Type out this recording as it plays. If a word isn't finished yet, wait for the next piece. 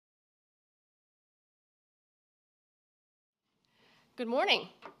Good morning.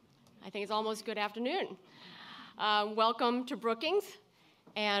 I think it's almost good afternoon. Welcome to Brookings.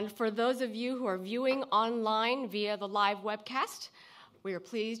 And for those of you who are viewing online via the live webcast, we are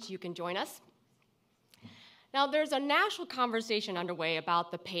pleased you can join us. Now, there's a national conversation underway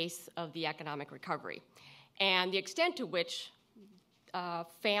about the pace of the economic recovery and the extent to which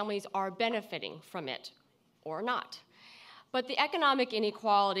families are benefiting from it or not. But the economic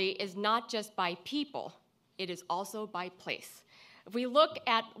inequality is not just by people, it is also by place. If we look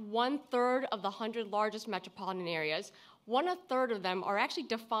at 1/3 of the 100 largest metropolitan areas, 1/3 of them are actually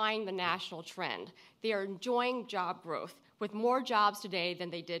defying the national trend. They are enjoying job growth with more jobs today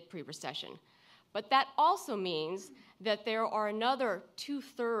than they did pre-recession. But that also means that there are another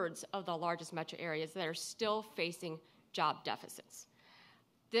 2/3 of the largest metro areas that are still facing job deficits.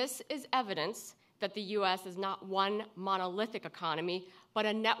 This is evidence that the U.S. is not one monolithic economy, but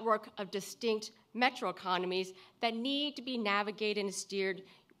a network of distinct metro economies that need to be navigated and steered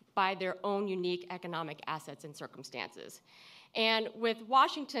by their own unique economic assets and circumstances. And with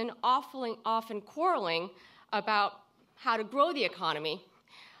Washington often quarreling about how to grow the economy,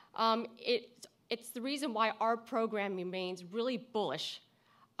 it's the reason why our program remains really bullish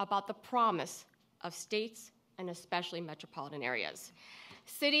about the promise of states and especially metropolitan areas.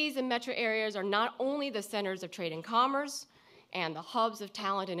 Cities and metro areas are not only the centers of trade and commerce and the hubs of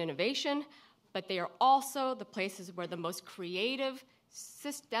talent and innovation, but they are also the places where the most creative,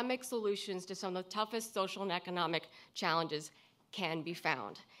 systemic solutions to some of the toughest social and economic challenges can be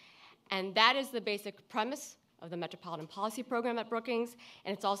found. And that is the basic premise of the Metropolitan Policy Program at Brookings,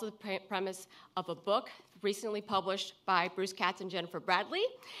 and it's also the premise of a book recently published by Bruce Katz and Jennifer Bradley.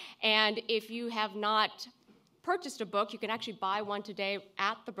 And if you have not purchased a book, you can actually buy one today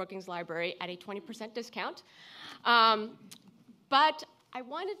at the Brookings Library at a 20% discount. But I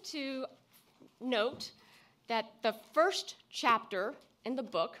wanted to note that the first chapter in the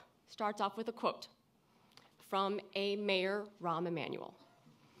book starts off with a quote from a Mayor Rahm Emanuel.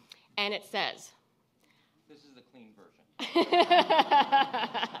 And it says, "This is the clean version."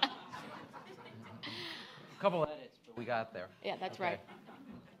 A couple edits, but we got there. Yeah, that's okay. Right.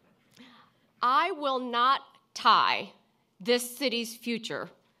 "I will not tie this city's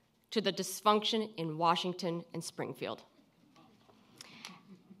future to the dysfunction in Washington and Springfield."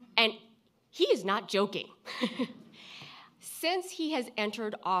 And he is not joking. Since he has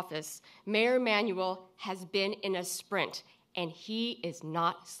entered office, Mayor Emanuel has been in a sprint, and he is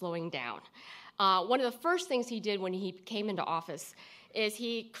not slowing down. One of the first things he did when he came into office is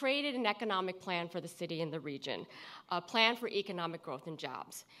he created an economic plan for the city and the region, a plan for economic growth and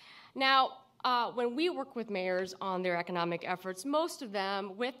jobs. Now, when we work with mayors on their economic efforts, most of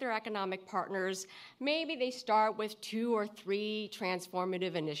them, with their economic partners, maybe they start with 2 or 3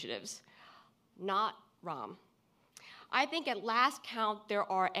 transformative initiatives. Not Rahm. I think at last count, there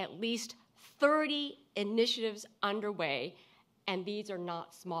are at least 30 initiatives underway, and these are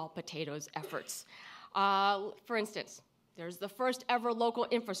not small potatoes efforts. For instance, there's the first ever local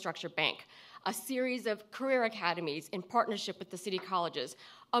infrastructure bank, a series of career academies in partnership with the city colleges,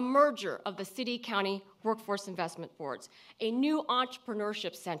 a merger of the city-county workforce investment boards, a new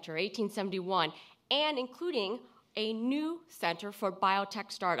entrepreneurship center, 1871, and including a new center for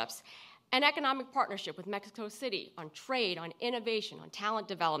biotech startups, an economic partnership with Mexico City on trade, on innovation, on talent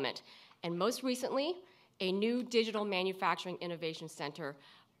development, and most recently, a new digital manufacturing innovation center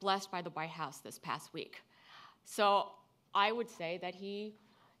blessed by the White House this past week. So I would say that he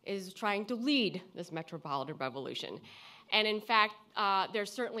is trying to lead this metropolitan revolution. And in fact,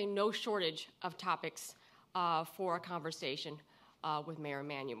 there's certainly no shortage of topics for a conversation with Mayor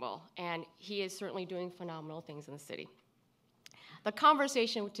Emanuel, and he is certainly doing phenomenal things in the city. The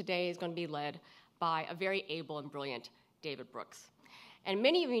conversation today is going to be led by a very able and brilliant David Brooks. And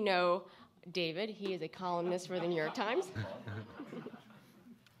many of you know David. He is a columnist for the New York Times.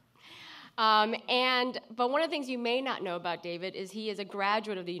 But one of the things you may not know about David is he is a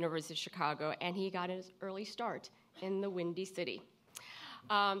graduate of the University of Chicago, and he got his early start in the Windy City.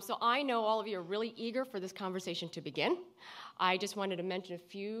 So I know all of you are really eager for this conversation to begin. I just wanted to mention a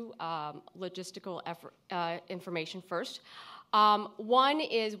few logistical information first. One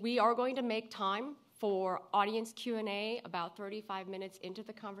is we are going to make time for audience Q&A about 35 minutes into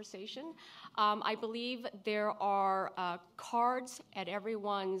the conversation. I believe there are cards at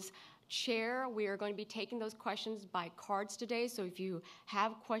everyone's chair. We are going to be taking those questions by cards today, so if you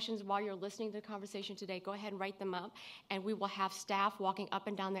have questions while you're listening to the conversation today, go ahead and write them up, and we will have staff walking up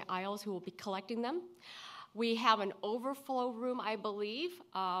and down the aisles who will be collecting them. We have an overflow room, I believe,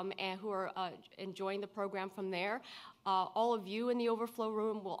 and who are enjoying the program from there. All of you in the overflow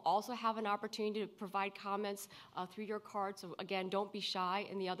room will also have an opportunity to provide comments through your card. So again, don't be shy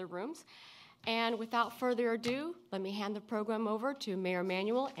in the other rooms. And without further ado, let me hand the program over to Mayor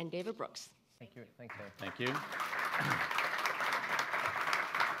Emanuel and David Brooks. Thank you. Thanks, Dave. Thank you.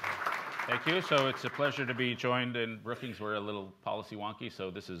 Thank you. So it's a pleasure to be joined in Brookings. We're a little policy wonky, so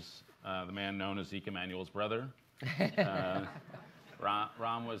this is the man known as Zeke Emanuel's brother. Rahm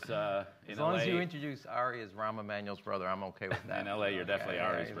was in LA. As long as you introduce Ari as Rahm Emanuel's brother, I'm okay with that. In LA, you're definitely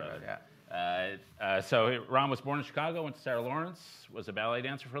Ari's brother. Yeah. So Rahm was born in Chicago, went to Sarah Lawrence, was a ballet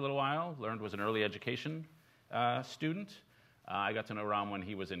dancer for a little while, was an early education student. I got to know Rahm when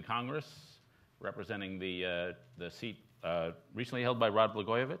he was in Congress, representing the seat recently held by Rod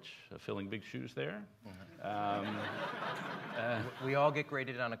Blagojevich, filling big shoes there. We all get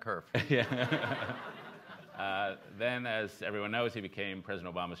graded on a curve. Yeah. Then, as everyone knows, he became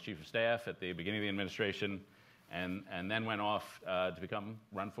President Obama's chief of staff at the beginning of the administration, and then went off to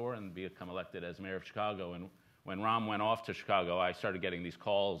run for and become elected as mayor of Chicago. And when Rahm went off to Chicago, I started getting these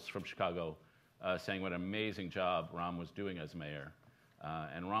calls from Chicago saying what an amazing job Rahm was doing as mayor.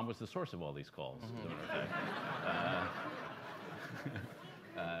 And Rahm was the source of all these calls.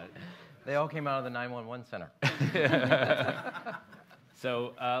 They all came out of the 911 center.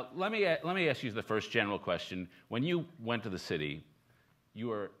 So let me ask you the first general question. When you went to the city, you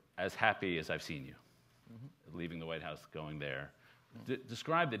were as happy as I've seen you, leaving the White House, going there.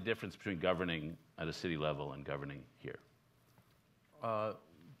 Describe the difference between governing at a city level and governing here. Well,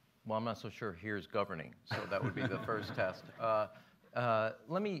 I'm not so sure here's governing, so that would be the first test.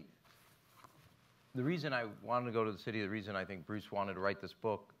 The reason I wanted to go to the city, the reason I think Bruce wanted to write this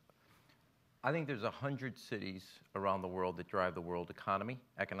book, I think there's 100 cities around the world that drive the world economy,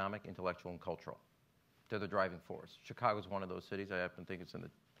 economic, intellectual, and cultural. They're the driving force. Chicago's one of those cities. I happen to think it's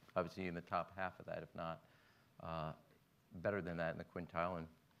obviously in the top half of that, if not better than that in the quintile. And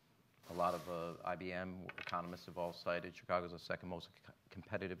a lot of IBM economists have all cited Chicago's the second most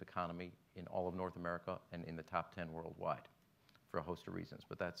competitive economy in all of North America and in the top 10 worldwide for a host of reasons.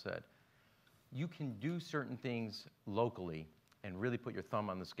 But that said, you can do certain things locally and really put your thumb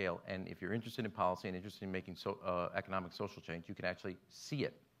on the scale. And if you're interested in policy and interested in making economic social change, you can actually see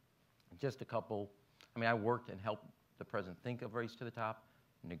it. Just a couple, I worked and helped the president think of Race to the Top,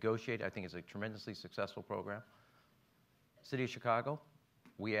 negotiate. I think it's a tremendously successful program. City of Chicago,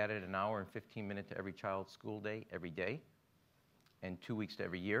 we added an hour and 15 minutes to every child's school day every day, and 2 weeks to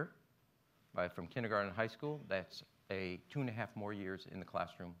every year. From kindergarten and high school, that's 2.5 more years in the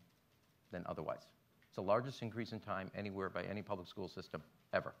classroom than otherwise. It's the largest increase in time anywhere by any public school system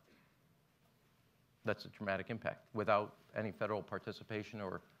ever. That's a dramatic impact. Without any federal participation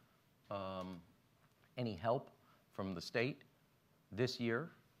or any help from the state, this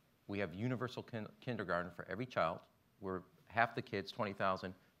year we have universal kindergarten for every child, where half the kids,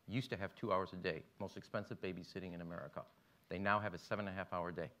 20,000, used to have 2 hours a day, most expensive babysitting in America. They now have a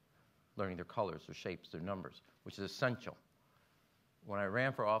 7.5-hour day, learning their colors, their shapes, their numbers, which is essential. When I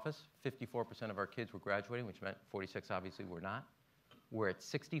ran for office, 54% of our kids were graduating, which meant 46 obviously were not. We're at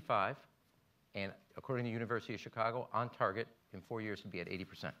 65, and according to the University of Chicago, on target in 4 years to be at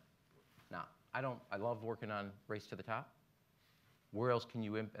 80%. Now, I love working on Race to the Top. Where else can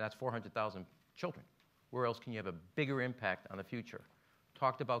you, that's 400,000 children. Where else can you have a bigger impact on the future?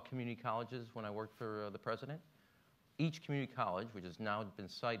 Talked about community colleges when I worked for the president. Each community college, which has now been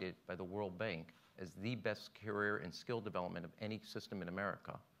cited by the World Bank as the best career and skill development of any system in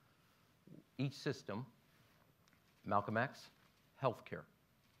America. Each system, Malcolm X, healthcare,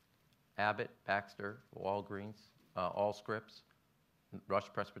 Abbott, Baxter, Walgreens, Allscripts,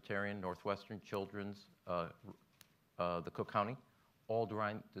 Rush Presbyterian, Northwestern, Children's, the Cook County, all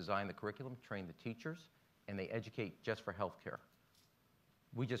design the curriculum, train the teachers, and they educate just for healthcare.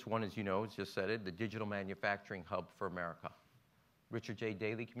 We just won, as you know, just said it, the digital manufacturing hub for America. Richard J.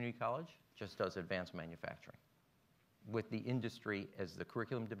 Daley Community College just does advanced manufacturing with the industry as the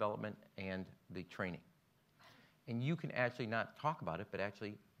curriculum development and the training. And you can actually not talk about it, but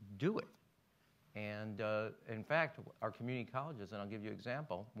actually do it. And in fact, our community colleges, and I'll give you an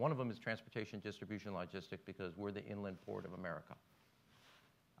example, one of them is transportation, distribution, logistics, because we're the inland port of America.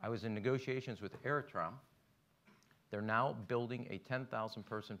 I was in negotiations with Eritrea. They're now building a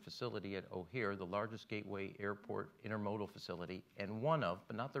 10,000-person facility at O'Hare, the largest gateway airport intermodal facility, and one of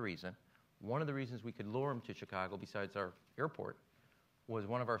the reasons we could lure them to Chicago besides our airport was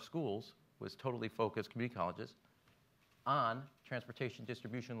one of our schools was totally focused, community colleges, on transportation,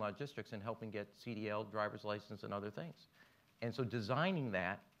 distribution, logistics, and helping get CDL, driver's license, and other things. And so designing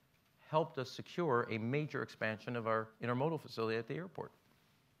that helped us secure a major expansion of our intermodal facility at the airport.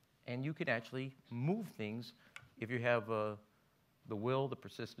 And you can actually move things if you have the will, the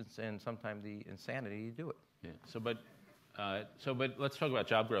persistence, and sometimes the insanity to do it. Yeah. But let's talk about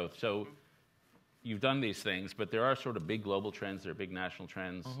job growth. So you've done these things, but there are sort of big global trends. There are big national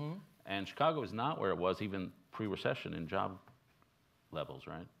trends. Mm-hmm. And Chicago is not where it was even pre-recession in job levels,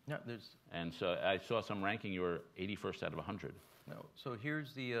 right? No, And so I saw some ranking. You were 81st out of 100. No. So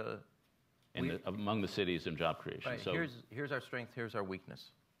here's the... among the cities in job creation. Right. So here's our strength, here's our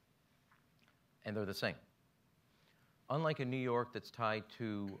weakness. And they're the same. Unlike in New York that's tied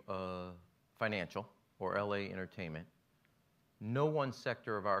to financial or LA entertainment, no one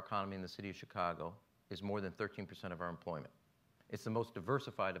sector of our economy in the city of Chicago is more than 13% of our employment. It's the most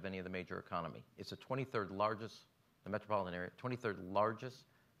diversified of any of the major economy. It's the 23rd largest, the metropolitan area, 23rd largest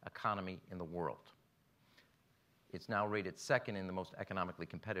economy in the world. It's now rated second in the most economically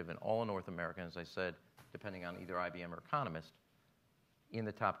competitive in all of North America, as I said, depending on either IBM or Economist, in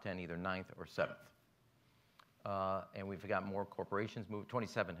the top 10, either 9th or 7th. And we've got more corporations move.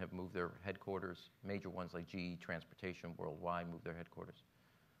 27 have moved their headquarters. Major ones like GE Transportation Worldwide moved their headquarters.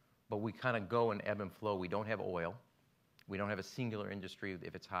 But we kind of go in ebb and flow. We don't have oil. We don't have a singular industry.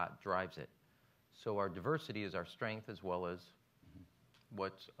 If it's hot, drives it. So our diversity is our strength as well as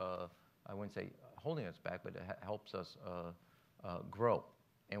what's, I wouldn't say holding us back, but it helps us grow.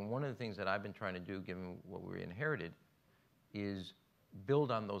 And one of the things that I've been trying to do, given what we inherited, is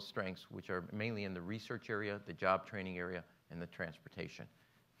build on those strengths, which are mainly in the research area, the job training area, and the transportation.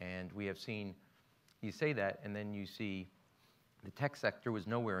 And we have seen, you say that, and then you see the tech sector was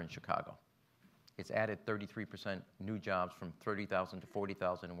nowhere in Chicago. It's added 33% new jobs from 30,000 to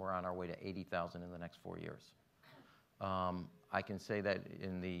 40,000, and we're on our way to 80,000 in the next 4 years. I can say that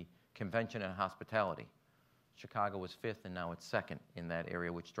in the convention and hospitality, Chicago was 5th, and now it's 2nd in that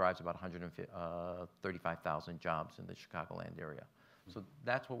area, which drives about 135,000 jobs in the Chicagoland area. So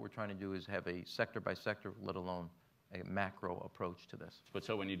that's what we're trying to do, is have a sector by sector, let alone a macro approach to this. But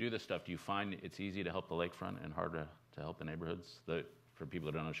so when you do this stuff, do you find it's easy to help the lakefront and hard to help the neighborhoods? For people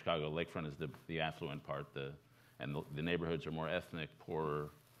that don't know Chicago, lakefront is the affluent part, and the neighborhoods are more ethnic,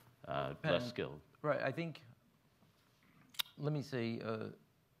 poorer, less skilled. Right. I think, let me say,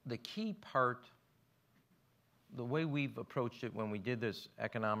 the key part, the way we've approached it when we did this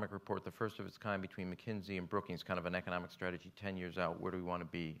economic report, the first of its kind between McKinsey and Brookings, kind of an economic strategy 10 years out, where do we want to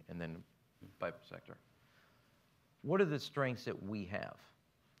be, and then by sector. What are the strengths that we have?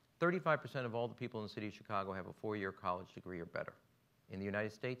 35% of all the people in the city of Chicago have a 4-year college degree or better. In the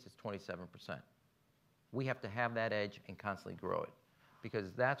United States, it's 27%. We have to have that edge and constantly grow it,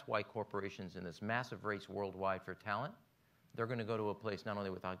 because that's why corporations in this massive race worldwide for talent, they're going to go to a place not only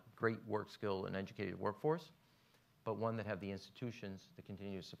with a great work skill and educated workforce, but one that have the institutions that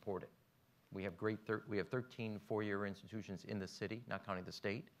continue to support it. We have 13 4-year institutions in the city, not counting the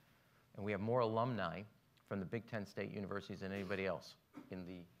state, and we have more alumni from the Big Ten state universities than anybody else in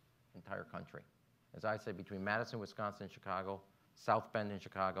the entire country. As I said, between Madison, Wisconsin, and Chicago, South Bend in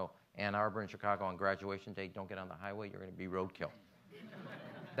Chicago, Ann Arbor in Chicago on graduation day, don't get on the highway, you're going to be roadkill.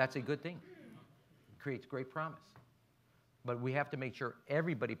 That's a good thing. It creates great promise. But we have to make sure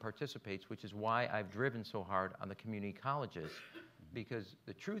everybody participates, which is why I've driven so hard on the community colleges, because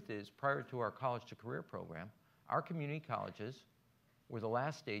the truth is, prior to our college to career program, our community colleges were the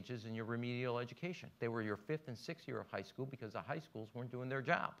last stages in your remedial education. They were your 5th and 6th year of high school because the high schools weren't doing their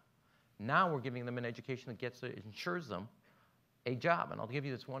job. Now we're giving them an education that ensures them a job. And I'll give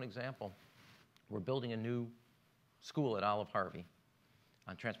you this one example. We're building a new school at Olive Harvey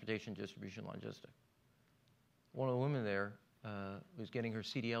on transportation, distribution, logistics. One of the women there was getting her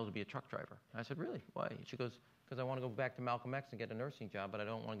CDL to be a truck driver. And I said, really? Why? She goes, because I want to go back to Malcolm X and get a nursing job, but I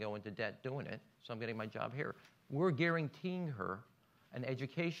don't want to go into debt doing it, so I'm getting my job here. We're guaranteeing her an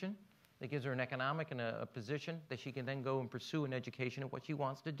education that gives her an economic and a position that she can then go and pursue an education of what she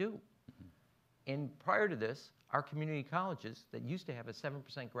wants to do. Mm-hmm. And prior to this, our community colleges that used to have a 7%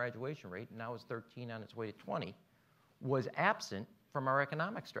 graduation rate, and now is 13 on its way to 20, was absent from our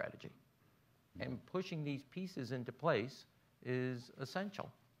economic strategy. And pushing these pieces into place is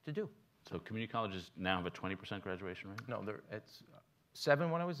essential to do. So community colleges now have a 20% graduation rate? No, it's 7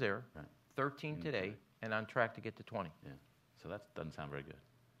 when I was there, right. 13 today, and on track to get to 20. Yeah. So that doesn't sound very good.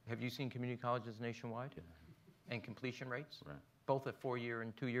 Have you seen community colleges nationwide? Yeah. And completion rates? Right. Both at 4-year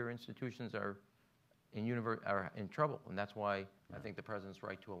and 2-year institutions are in trouble, and that's why I think the president's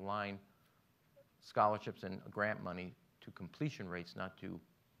right to align scholarships and grant money to completion rates, not to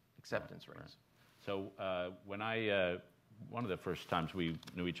acceptance rates. Right. So one of the first times we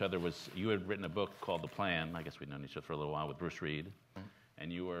knew each other was you had written a book called The Plan. I guess we'd known each other for a little while with Bruce Reed. Mm-hmm.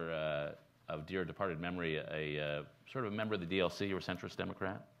 and you were, of dear departed memory, a sort of a member of the DLC. You were a centrist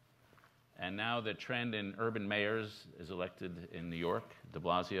Democrat. And now the trend in urban mayors is elected in New York. De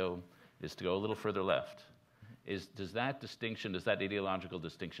Blasio is to go a little further left. Does that distinction, does that ideological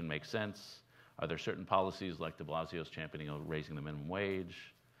distinction make sense? Are there certain policies like de Blasio's championing of raising the minimum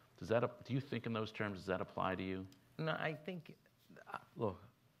wage? Do you think in those terms? Does that apply to you? No, I think, look,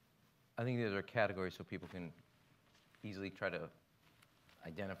 I think these are categories so people can easily try to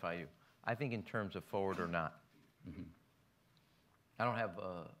identify you. I think in terms of forward or not. Mm-hmm. I don't have,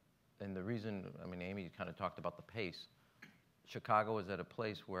 and the reason, I mean, Amy kind of talked about the pace. Chicago is at a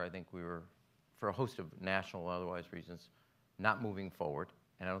place where I think we were, for a host of national or otherwise reasons, not moving forward.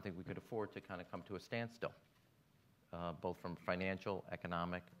 And I don't think we could afford to kind of come to a standstill, both from financial,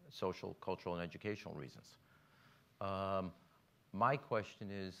 economic, social, cultural, and educational reasons. My question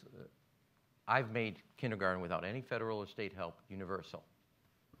is, I've made kindergarten without any federal or state help universal.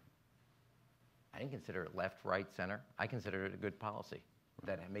 I didn't consider it left, right, center. I considered it a good policy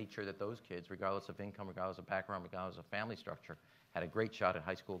that made sure that those kids, regardless of income, regardless of background, regardless of family structure, had a great shot at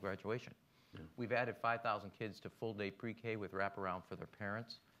high school graduation. Yeah. We've added 5,000 kids to full-day pre-K with wraparound for their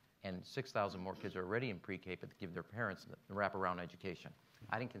parents, and 6,000 more kids are already in pre-K but give their parents the wraparound education.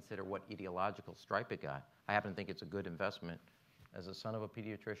 I didn't consider what ideological stripe it got. I happen to think it's a good investment as a son of a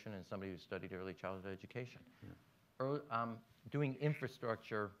pediatrician and somebody who studied early childhood education. Yeah. Doing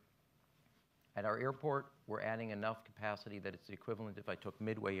infrastructure at our airport, we're adding enough capacity that it's the equivalent if I took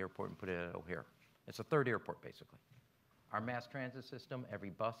Midway Airport and put it at O'Hare. It's a third airport, basically. Our mass transit system,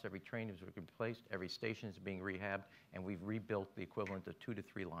 every bus, every train is replaced, every station is being rehabbed, and we've rebuilt the equivalent of 2 to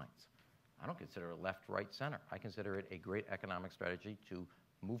 3 lines. I don't consider it left, right, center. I consider it a great economic strategy to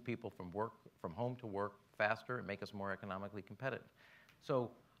move people from home to work faster and make us more economically competitive.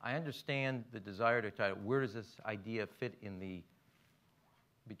 So I understand the desire to try to, where does this idea fit in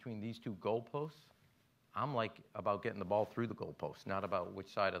between these two goalposts? I'm like about getting the ball through the goalpost, not about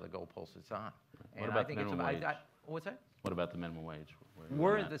which side of the goalpost it's on. What about the minimum wage? What's that? What about the minimum wage?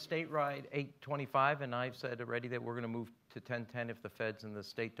 We're at the statewide $8.25, and I've said already that we're going to move to $10.10 if the feds and the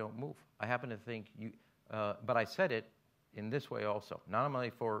state don't move. I happen to think but I said it in this way also. Not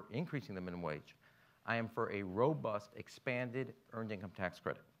only for increasing the minimum wage, I am for a robust, expanded earned income tax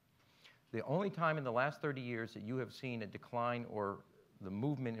credit. The only time in the last 30 years that you have seen a decline or the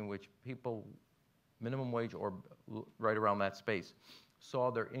movement in which people, minimum wage or right around that space, saw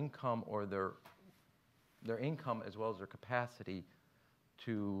their income or their income as well as their capacity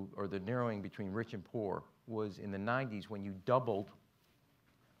to, or the narrowing between rich and poor, was in the 90s when you doubled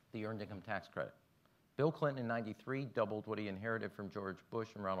the earned income tax credit. Bill Clinton in 93 doubled what he inherited from George Bush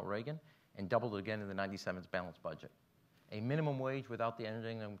and Ronald Reagan, and doubled it again in the 97's balanced budget. A minimum wage without the earned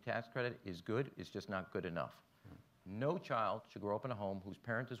income tax credit is good, it's just not good enough. No child should grow up in a home whose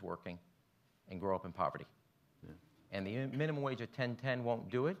parent is working and grow up in poverty. Yeah. And the minimum wage of $10.10 won't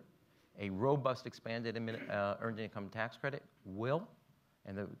do it. A robust, expanded earned income tax credit will.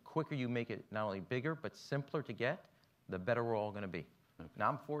 And the quicker you make it not only bigger, but simpler to get, the better we're all going to be. Okay. Now,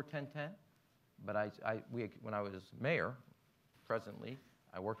 I'm for $10.10, but when I was mayor, presently,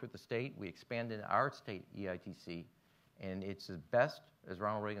 I worked with the state. We expanded our state EITC, and it's the best, as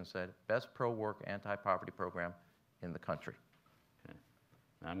Ronald Reagan said, best pro-work, anti-poverty program in the country. Okay.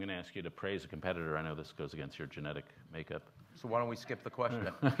 Now I'm going to ask you to praise a competitor. I know this goes against your genetic makeup. So why don't we skip the question?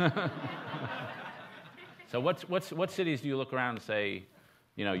 So what cities do you look around and say,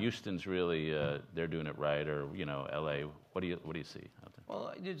 you know, Houston's really, they're doing it right, or, you know, LA, what do you see out there?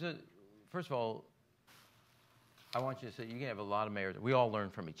 Well, first of all, I want you to say, you can have a lot of mayors. We all learn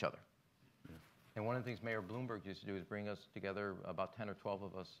from each other. Yeah. And one of the things Mayor Bloomberg used to do is bring us together, about 10 or 12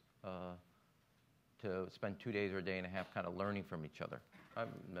 of us, to spend 2 days or a day and a half kind of learning from each other.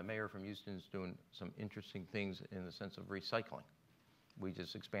 The mayor from Houston is doing some interesting things in the sense of recycling. We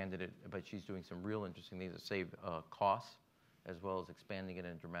just expanded it, but she's doing some real interesting things that save costs, as well as expanding it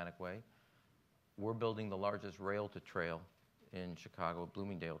in a dramatic way. We're building the largest rail-to-trail in Chicago,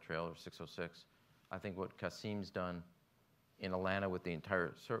 Bloomingdale Trail, or 606. I think what Kasim's done in Atlanta with the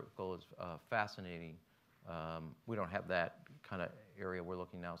entire circle is fascinating. We don't have that kind of area. We're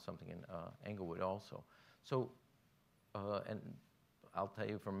looking now something in Englewood also. So, and I'll tell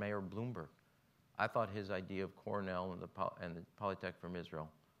you from Mayor Bloomberg, I thought his idea of Cornell and the Polytech from Israel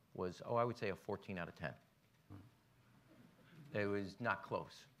was, I would say a 14 out of 10. It was not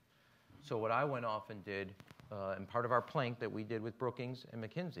close. So what I went off and did, and part of our plank that we did with Brookings and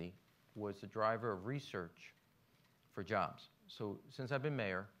McKinsey, was the driver of research for jobs. So since I've been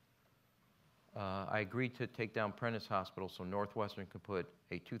mayor, I agreed to take down Prentice Hospital so Northwestern could put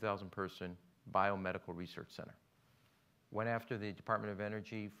a 2,000-person biomedical research center. Went after the Department of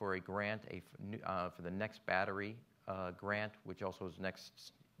Energy for a grant for the next battery grant, which also is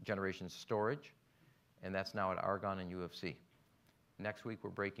next generation storage, and that's now at Argonne and U of C. Next week, we're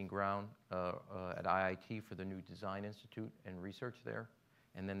breaking ground at IIT for the new Design Institute and research there,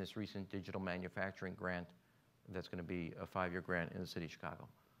 and then this recent digital manufacturing grant that's going to be a 5-year grant in the city of Chicago.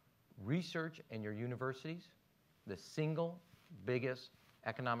 Research and your universities, the single biggest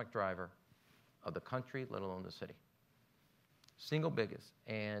economic driver of the country, let alone the city. Single biggest.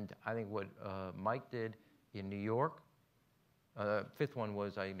 And I think what Mike did in New York, fifth one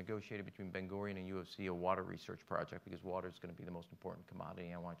was I negotiated between Ben Gurion and U of C a water research project because water is going to be the most important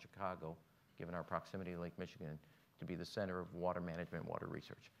commodity. I want Chicago, given our proximity to Lake Michigan, to be the center of water management, water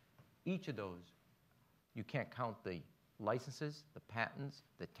research. Each of those, you can't count the licenses, the patents,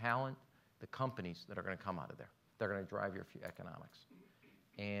 the talent, the companies that are going to come out of there. They're going to drive your economics.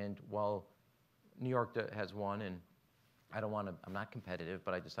 And while New York has one, and I'm not competitive,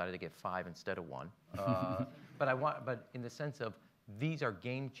 but I decided to get 5 instead of 1. But in the sense of these are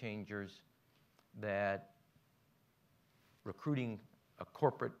game changers that recruiting a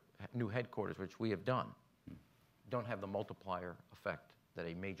corporate new headquarters, which we have done, don't have the multiplier effect that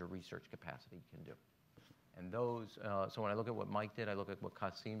a major research capacity can do. And those, so when I look at what Mike did, I look at what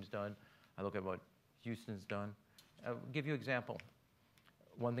Qasim's done, I look at what Houston's done. I'll give you an example.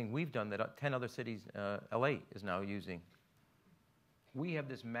 One thing we've done that 10 other cities, LA is now using. We have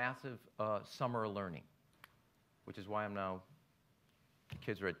this massive summer learning, which is why I'm now,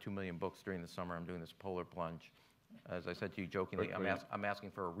 kids read 2 million books during the summer. I'm doing this polar plunge. As I said to you jokingly, I'm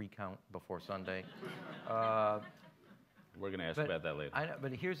asking for a recount before Sunday. We're going to ask about that later. I know,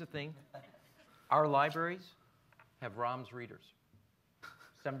 but here's the thing. Our libraries have Rahm's readers.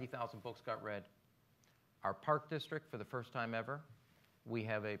 70,000 books got read. Our park district, for the first time ever, we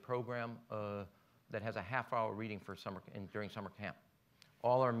have a program that has a half-hour reading for during summer camp.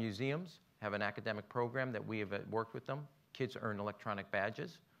 All our museums have an academic program that we have worked with them. Kids earn electronic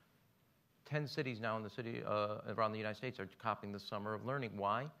badges. 10 cities now in the city around the United States are copying the summer of learning.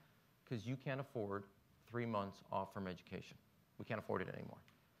 Why? Because you can't afford 3 months off from education. We can't afford it anymore.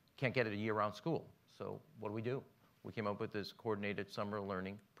 Can't get it a year-round school. So what do? We came up with this coordinated summer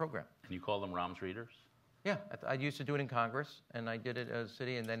learning program. Can you call them Rahm's readers? Yeah, I used to do it in Congress, and I did it as a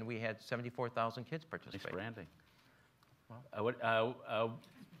city, and then we had 74,000 kids participate. Nice branding.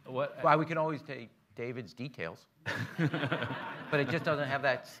 Well, we can always take David's details, but it just doesn't have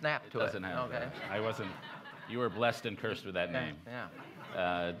that snap to it. Doesn't have that. I wasn't. You were blessed and cursed with that name.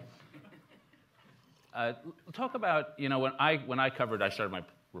 Yeah. Talk about, when I started my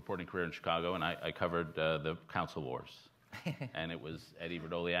reporting career in Chicago, and I covered the council wars, and it was Eddie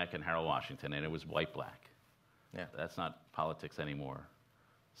Verdoliak and Harold Washington, and it was white-black. Yeah. That's not politics anymore.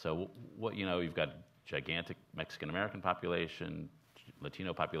 So you've got gigantic Mexican-American population,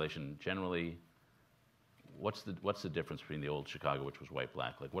 Latino population generally. What's the difference between the old Chicago, which was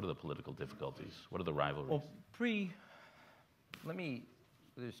white-black? Like, what are the political difficulties? What are the rivalries? Well,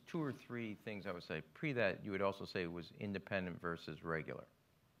 there's 2 or 3 things I would say. Pre that, you would also say it was independent versus regular.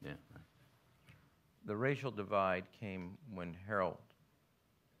 Yeah. Right. The racial divide came when Harold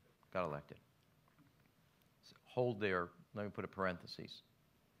got elected. Let me put a parenthesis.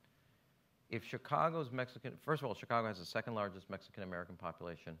 If Chicago's Mexican, first of all, Chicago has the 2nd largest Mexican-American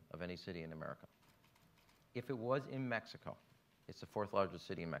population of any city in America. If it was in Mexico, it's the 4th largest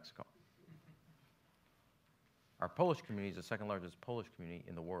city in Mexico. Our Polish community is the 2nd largest Polish community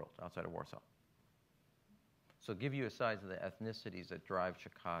in the world, outside of Warsaw. So give you a size of the ethnicities that drive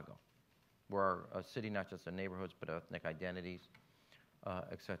Chicago. We're a city not just of neighborhoods, but ethnic identities,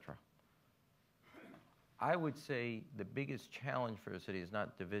 etc. I would say the biggest challenge for the city is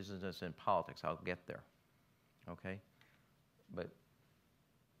not divisiveness in politics. I'll get there, okay? But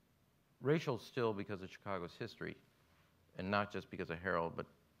racial still because of Chicago's history, and not just because of Harold, but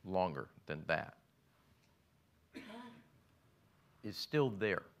longer than that, is still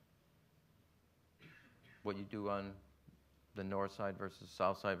there. What you do on the north side versus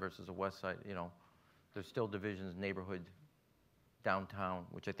south side versus the west side, there's still divisions, neighborhood, downtown,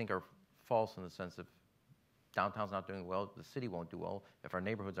 which I think are false in the sense of downtown's not doing well, the city won't do well. If our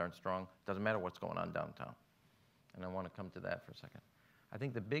neighborhoods aren't strong, it doesn't matter what's going on downtown. And I want to come to that for a second. I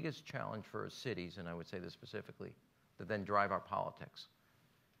think the biggest challenge for cities, and I would say this specifically, that then drive our politics,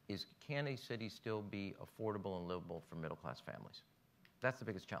 is can a city still be affordable and livable for middle-class families? That's the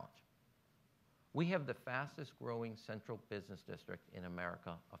biggest challenge. We have the fastest growing central business district in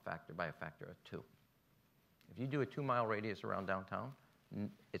America by a factor of 2. If you do a 2-mile radius around downtown,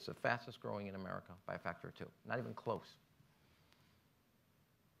 it's the fastest growing in America by a factor of 2, not even close.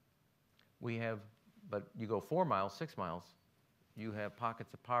 We have But you go 4 miles, 6 miles, you have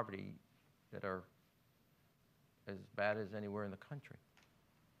pockets of poverty that are as bad as anywhere in the country.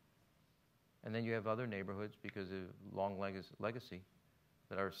 And then you have other neighborhoods, because of long legacy,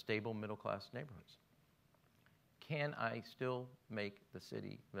 that are stable middle-class neighborhoods. Can I still make the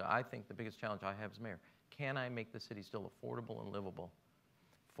city, I think the biggest challenge I have as mayor, can I make the city still affordable and livable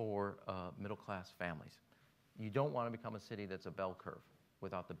for middle-class families? You don't want to become a city that's a bell curve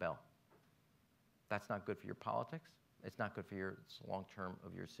without the bell. That's not good for your politics. It's not good for your long-term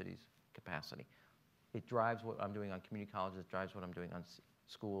of your city's capacity. It drives what I'm doing on community colleges. It drives what I'm doing on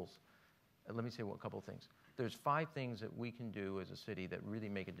schools. Let me say a couple of things. There's 5 things that we can do as a city that really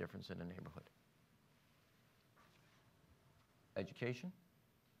make a difference in a neighborhood. Education,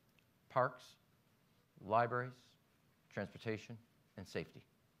 parks, libraries, transportation, and safety.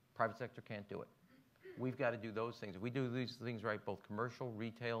 Private sector can't do it. We've got to do those things. If we do these things right, both commercial,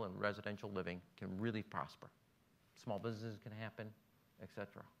 retail, and residential living can really prosper. Small businesses can happen,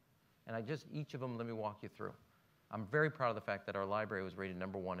 etc. And each of them, let me walk you through. I'm very proud of the fact that our library was rated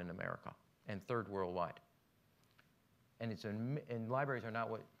 #1 in America and 3rd worldwide. And libraries are not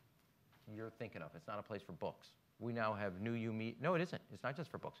what you're thinking of. It's not a place for books. We now have new U-Media. No, it isn't. It's not just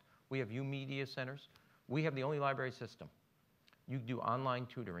for books. We have U-Media centers. We have the only library system. You do online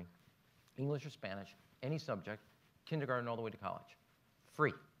tutoring, English or Spanish, any subject, kindergarten all the way to college,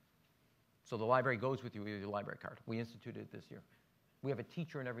 free. So the library goes with you with your library card. We instituted it this year. We have a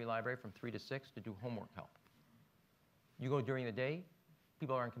teacher in every library from 3 to 6 to do homework help. You go during the day,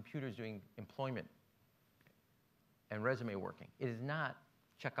 people are on computers doing employment and resume working. It is not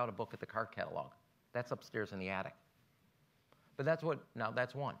check out a book at the card catalog. That's upstairs in the attic. But that's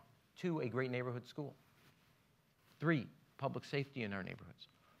 1. 2, a great neighborhood school. 3, public safety in our neighborhoods.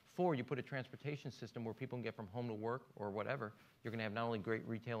 4, you put a transportation system where people can get from home to work or whatever. You're going to have not only great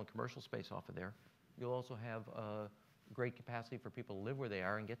retail and commercial space off of there, you'll also have great capacity for people to live where they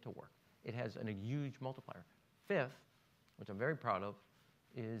are and get to work. It has a huge multiplier. 5th, which I'm very proud of,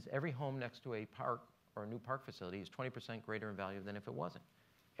 is every home next to a park or a new park facility is 20% greater in value than if it wasn't.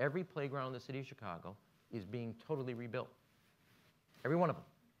 Every playground in the city of Chicago is being totally rebuilt. Every one of them,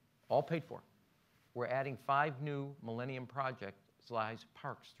 all paid for. We're adding 5 new Millennium Project-sized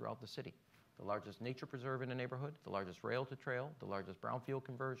parks throughout the city. The largest nature preserve in the neighborhood, the largest rail to trail, the largest brownfield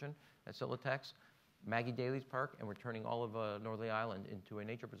conversion at Silatex, Maggie Daley's Park, and we're turning all of Northley Island into a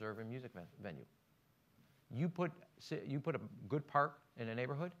nature preserve and music venue. You put a good park in a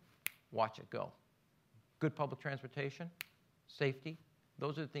neighborhood, watch it go. Good public transportation, safety,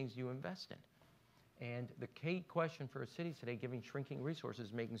 those are the things you invest in. And the key question for a city today, given shrinking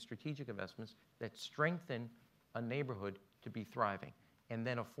resources, making strategic investments that strengthen a neighborhood to be thriving, and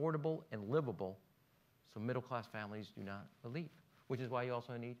then affordable and livable so middle-class families do not leave, which is why you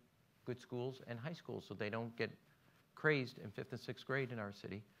also need good schools and high schools so they don't get crazed in 5th and 6th grade in our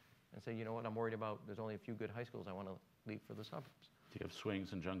city and say, you know what, I'm worried about there's only a few good high schools, I want to leave for the suburbs. Do you have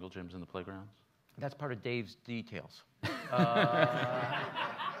swings and jungle gyms in the playgrounds? That's part of Dave's details.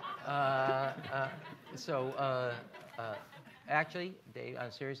 Actually, Dave,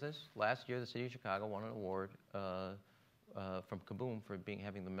 on seriousness, last year the city of Chicago won an award from Kaboom for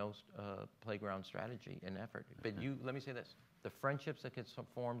having the most playground strategy and effort. But let me say this, the friendships that get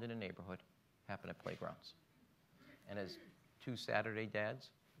formed in a neighborhood happen at playgrounds. And as 2 Saturday dads,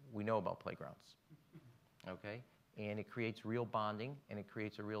 we know about playgrounds, okay? And it creates real bonding, and it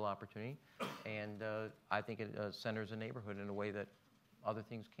creates a real opportunity. And I think it centers a neighborhood in a way that other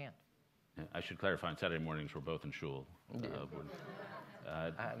things can't. Yeah, I should clarify, on Saturday mornings, we're both in shul.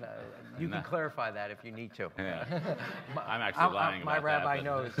 You can clarify that if you need to. Yeah. I'm actually lying my about rabbi that.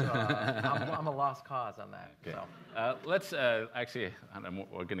 knows I'm a lost cause on that. Okay. So. Let's actually,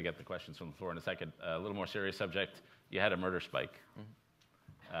 we're going to get the questions from the floor in a second. A little more serious subject. You had a murder spike,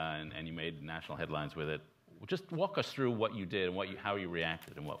 and you made national headlines with it. Just walk us through what you did and how you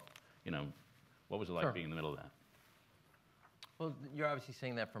reacted, and what was it like being in the middle of that? Well, you're obviously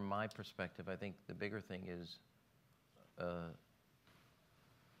saying that from my perspective. I think the bigger thing is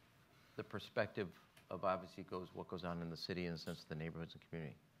the perspective of obviously what goes on in the city in the sense of the neighborhoods and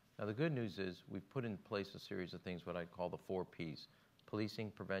community. Now, the good news is we've put in place a series of things, what I call the 4 Ps: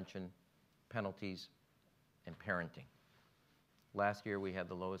 policing, prevention, penalties, and parenting. Last year, we had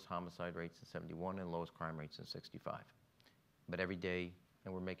the lowest homicide rates in 71 and lowest crime rates in 65. But every day,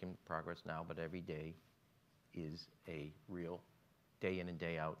 and we're making progress now, but every day is a real day in and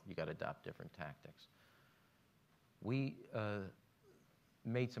day out. You got to adopt different tactics. We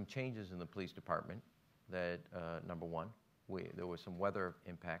made some changes in the police department that, number one, there was some weather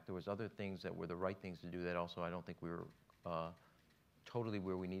impact. There was other things that were the right things to do that also I don't think we were totally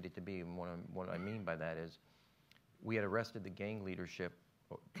where we needed to be. And what I mean by that is we had arrested the gang leadership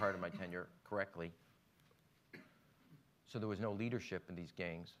part of my tenure correctly. So there was no leadership in these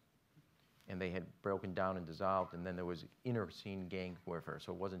gangs. And they had broken down and dissolved, and then there was inter-scene gang warfare.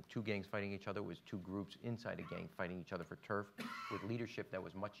 So it wasn't two gangs fighting each other, it was two groups inside a gang fighting each other for turf with leadership that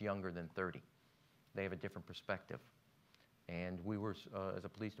was much younger than 30. They have a different perspective. And we were, as a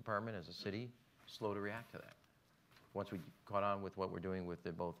police department, as a city, slow to react to that. Once we caught on with what we're doing with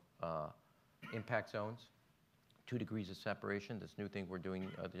the both impact zones, 2 degrees of separation, this new thing we're doing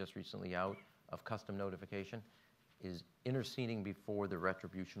just recently out of custom notification, is interceding before the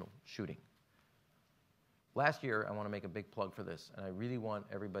retributional shooting. Last year, I want to make a big plug for this, and I really want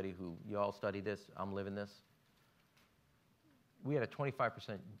everybody who, you all study this, I'm living this. We had a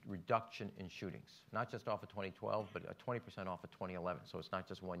 25% reduction in shootings, not just off of 2012, but a 20% off of 2011, so it's not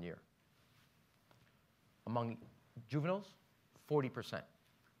just 1 year. Among juveniles, 40%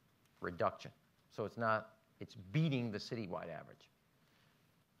 reduction. So it's beating the citywide average.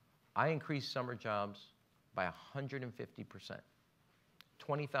 I increased summer jobs by 150%.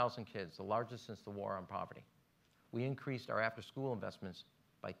 20,000 kids, the largest since the war on poverty. We increased our after-school investments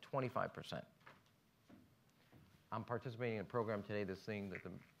by 25%. I'm participating in a program today, this thing that the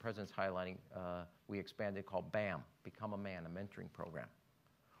president's highlighting, we expanded called BAM, Become a Man, a mentoring program.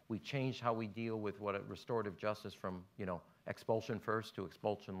 We changed how we deal with restorative justice from, expulsion first to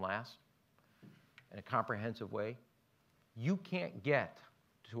expulsion last in a comprehensive way. You can't get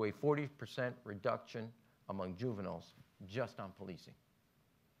to a 40% reduction among juveniles just on policing.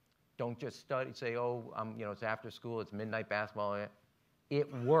 Don't just study, say, it's after school, it's midnight basketball.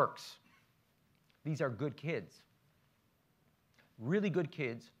 It works. These are good kids. Really good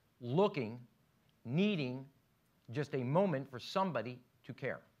kids looking, needing just a moment for somebody to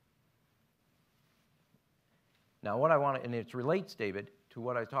care. Now, what I want to, and it relates, David, to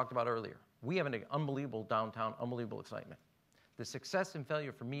what I talked about earlier. We have an unbelievable downtown, unbelievable excitement. The success and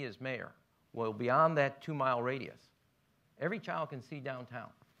failure for me as mayor will beyond that 2-mile radius. Every child can see downtown.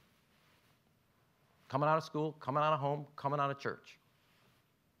 Coming out of school, coming out of home, coming out of church,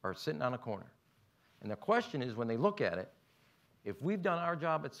 or sitting on a corner. And the question is, when they look at it, if we've done our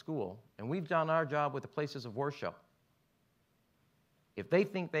job at school, and we've done our job with the places of worship, if they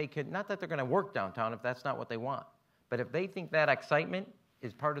think they can, not that they're going to work downtown if that's not what they want, but if they think that excitement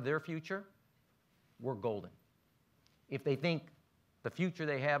is part of their future, we're golden. If they think the future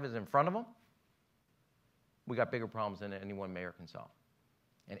they have is in front of them, we got bigger problems than any one mayor can solve.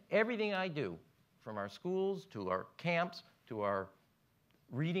 And everything I do, from our schools to our camps to our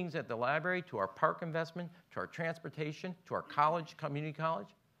readings at the library to our park investment to our transportation to our college, community college,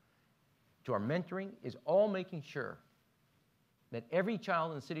 to our mentoring, is all making sure that every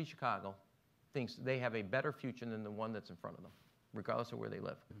child in the city of Chicago thinks they have a better future than the one that's in front of them, regardless of where they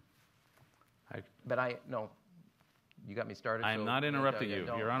live. You got me started. I'm not interrupting you.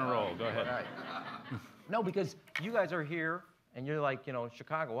 You're on a roll. Go ahead. All right. No, because you guys are here, and you're like,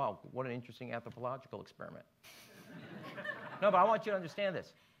 Chicago, wow, what an interesting anthropological experiment. No, but I want you to understand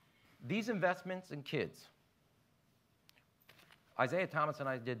this. These investments in kids, Isaiah Thomas and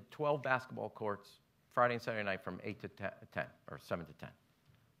I did 12 basketball courts Friday and Saturday night from 8 to 10, or 7 to 10.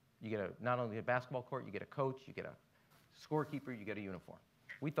 You get not only a basketball court, you get a coach, you get a scorekeeper, you get a uniform.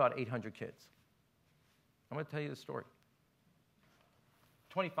 We thought 800 kids. I'm going to tell you the story.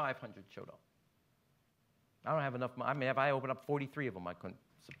 2,500 showed up. I don't have enough money. I mean, if I opened up 43 of them, I couldn't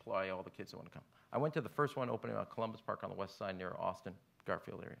supply all the kids that want to come. I went to the first one opening on Columbus Park on the west side near Austin,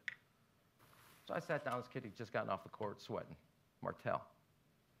 Garfield area. So I sat down, this kid had just gotten off the court sweating, Martell.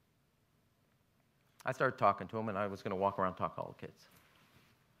 I started talking to him, and I was going to walk around and talk to all the kids.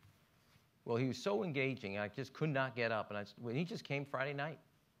 Well, he was so engaging, I just could not get up. And he just came Friday night.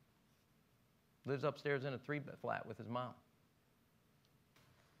 Lives upstairs in a 3-flat with his mom.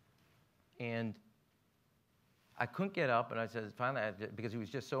 And I couldn't get up, and I said, finally, because he was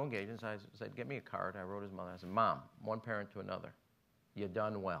just so engaging, so I said, get me a card. I wrote his mother. I said, Mom, one parent to another, you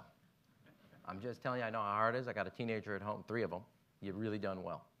done well. I'm just telling you, I know how hard it is. I got a teenager at home, 3 of them. You've really done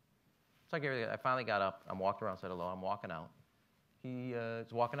well. So I finally got up. I walked around, said hello. I'm walking out. He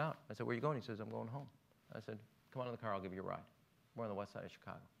is walking out. I said, where are you going? He says, I'm going home. I said, come on in the car. I'll give you a ride. We're on the west side of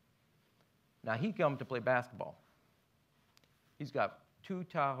Chicago. Now, he come to play basketball. He's got 2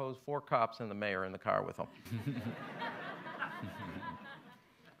 Tahoes, 4 cops, and the mayor in the car with him.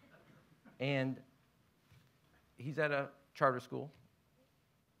 And he's at a charter school.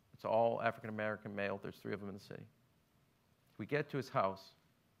 It's all African-American male. There's 3 of them in the city. We get to his house.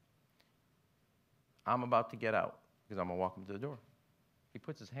 I'm about to get out because I'm going to walk him to the door. He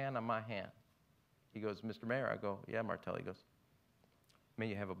puts his hand on my hand. He goes, Mr. Mayor. I go, yeah, Martell. He goes, may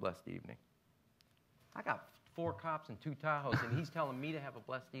you have a blessed evening. I got 4 cops and 2 Tahoes, and he's telling me to have a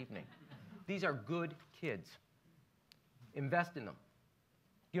blessed evening. These are good kids. Invest in them.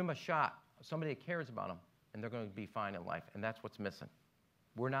 Give them a shot. Somebody that cares about them, and they're going to be fine in life, and that's what's missing.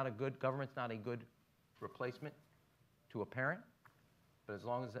 Government's not a good replacement to a parent, but as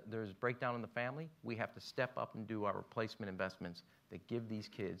long as there's breakdown in the family, we have to step up and do our replacement investments that give these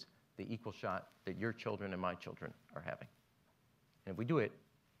kids the equal shot that your children and my children are having. And if we do it,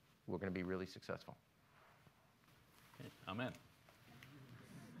 we're going to be really successful. Okay, amen.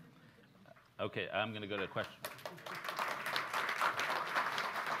 Okay, I'm going to go to a question.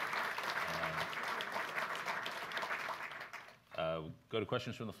 Go to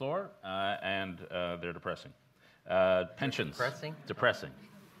questions from the floor, and they're depressing. Pensions. Depressing? Depressing.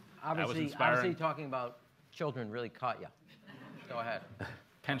 Obviously talking about children really caught you. Go ahead.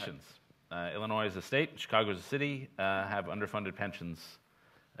 Pensions. Illinois is a state, Chicago is a city, have underfunded pensions.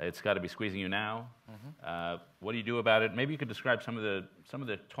 It's got to be squeezing you now. Mm-hmm. What do you do about it? Maybe you could describe some of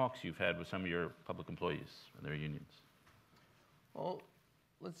the talks you've had with some of your public employees and their unions. Well,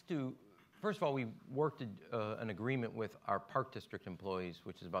 first of all, we worked an agreement with our Park District employees,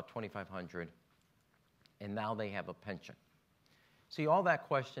 which is about 2,500, and now they have a pension. See, all that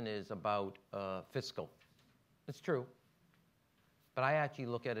question is about fiscal. It's true, but I actually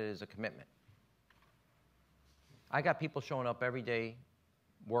look at it as a commitment. I got people showing up every day,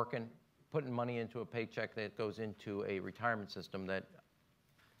 working, putting money into a paycheck that goes into a retirement system that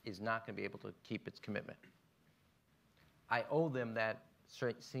is not going to be able to keep its commitment. I owe them that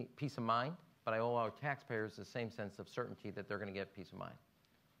peace of mind, but I owe our taxpayers the same sense of certainty that they're going to get peace of mind.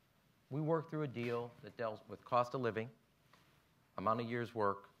 We worked through a deal that dealt with cost of living, amount of years'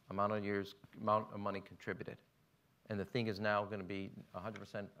 work, amount of money contributed. And the thing is now going to be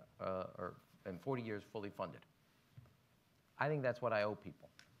 100% or in 40 years fully funded. I think that's what I owe people.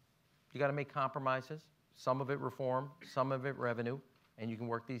 You got to make compromises, some of it reform, some of it revenue, and you can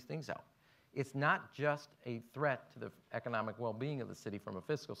work these things out. It's not just a threat to the economic well-being of the city from a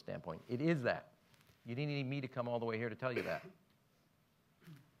fiscal standpoint. It is that. You didn't need me to come all the way here to tell you that.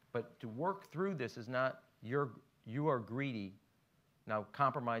 But to work through this is not you are greedy, now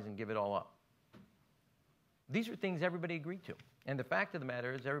compromise and give it all up. These are things everybody agreed to. And the fact of the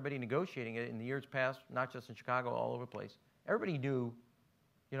matter is everybody negotiating it in the years past, not just in Chicago, all over the place, everybody knew,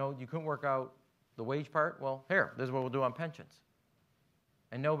 you couldn't work out the wage part. Well, here, this is what we'll do on pensions.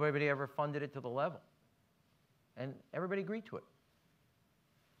 And nobody ever funded it to the level. And everybody agreed to it.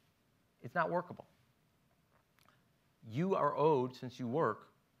 It's not workable. You are owed, since you work,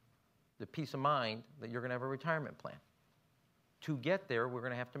 the peace of mind that you're going to have a retirement plan. To get there, we're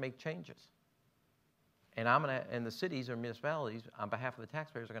going to have to make changes. And the cities or municipalities, on behalf of the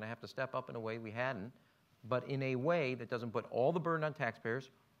taxpayers, are going to have to step up in a way we hadn't, but in a way that doesn't put all the burden on taxpayers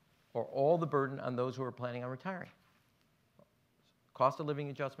or all the burden on those who are planning on retiring. Cost of living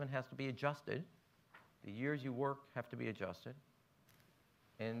adjustment has to be adjusted. The years you work have to be adjusted.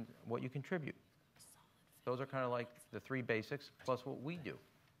 And what you contribute. Those are kind of like the 3 basics plus what we do.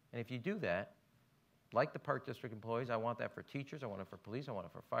 And if you do that, like the Park District employees, I want that for teachers, I want it for police, I want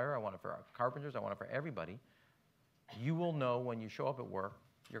it for fire, I want it for our carpenters, I want it for everybody. You will know when you show up at work,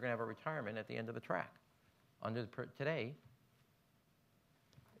 you're going to have a retirement at the end of the track. Today,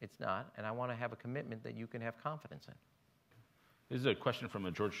 it's not, and I want to have a commitment that you can have confidence in. This is a question from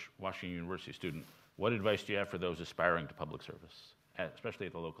a George Washington University student. What advice do you have for those aspiring to public service, especially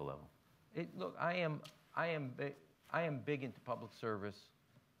at the local level? Look, I am big into public service,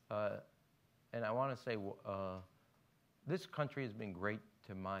 and I want to say this country has been great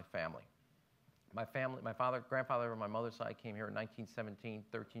to my family. My grandfather on my mother's side came here in 1917,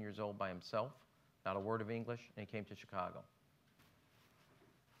 13 years old by himself, not a word of English, and he came to Chicago.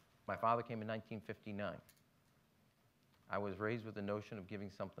 My father came in 1959. I was raised with the notion of giving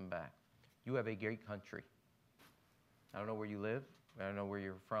something back. You have a great country. I don't know where you live, I don't know where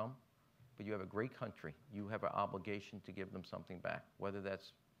you're from, but you have a great country. You have an obligation to give them something back, whether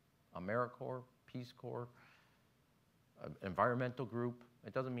that's AmeriCorps, Peace Corps, environmental group.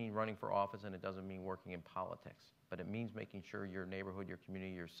 It doesn't mean running for office, and it doesn't mean working in politics, but it means making sure your neighborhood, your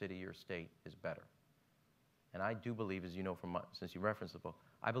community, your city, your state is better. And I do believe, as you know since you referenced the book,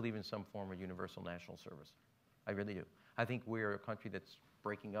 I believe in some form of universal national service. I really do. I think we're a country that's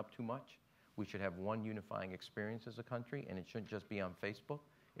breaking up too much. We should have one unifying experience as a country, and it shouldn't just be on Facebook.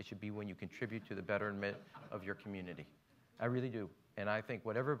 It should be when you contribute to the betterment of your community. I really do. And I think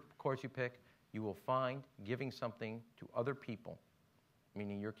whatever course you pick, you will find giving something to other people,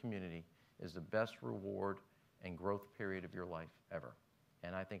 meaning your community, is the best reward and growth period of your life ever.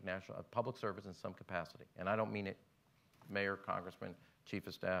 And I think public service in some capacity, and I don't mean it mayor, congressman, chief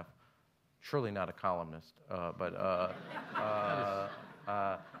of staff, surely not a columnist, but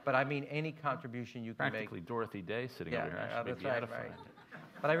I mean any contribution you can Practically make. Dorothy Day sitting over here. I should That's be right, edified. right.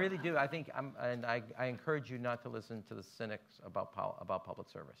 But I really do. I think, I encourage you not to listen to the cynics about public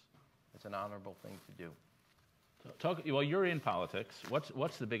service. It's an honorable thing to do. Well, you're in politics.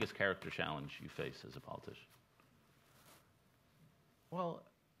 What's the biggest character challenge you face as a politician? Well,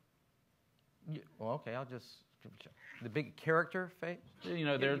 okay, I'll just, the big character phase? You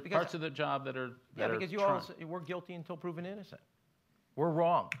know, there are parts of the job that are because we're guilty until proven innocent. We're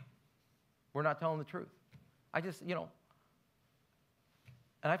wrong. We're not telling the truth. I just,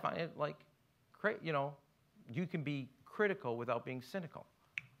 and I find it like, you can be critical without being cynical.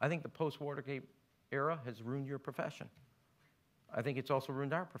 I think the post-Watergate era has ruined your profession. I think it's also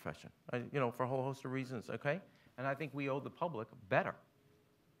ruined our profession, for a whole host of reasons, okay? And I think we owe the public better.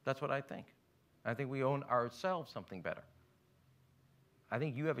 That's what I think. I think we owe ourselves something better. I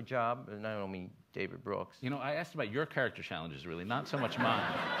think you have a job, and I don't mean David Brooks. I asked about your character challenges, really, not so much mine.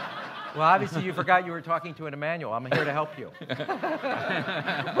 Well, obviously you forgot you were talking to an Emanuel. I'm here to help you,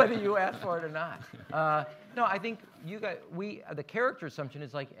 whether you ask for it or not. No, I think the character assumption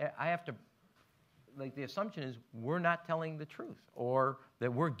is like, the assumption is we're not telling the truth, or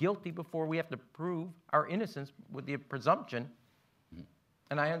that we're guilty before we have to prove our innocence with the presumption.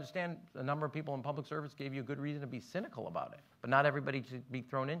 And I understand a number of people in public service gave you a good reason to be cynical about it, but not everybody should be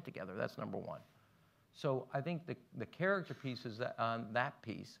thrown in together. That's number one. So I think the character piece is on that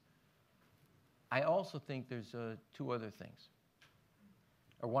piece. I also think there's two other things,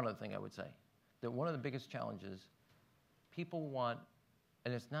 or one other thing I would say, that one of the biggest challenges, people want,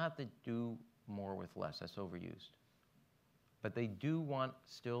 and it's not to do more with less, that's overused, but they do want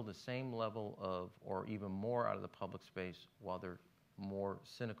still the same level of, or even more out of the public space while they're more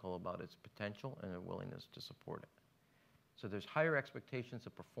cynical about its potential and their willingness to support it. So there's higher expectations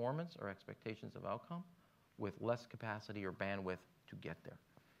of performance or expectations of outcome with less capacity or bandwidth to get there.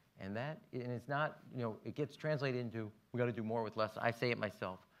 And it's not, it gets translated into, we got to do more with less. I say it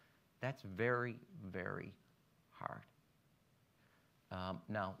myself. That's very, very hard.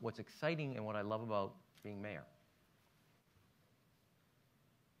 Now, what's exciting and what I love about being mayor,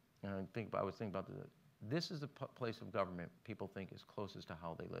 and I was thinking about this is the place of government people think is closest to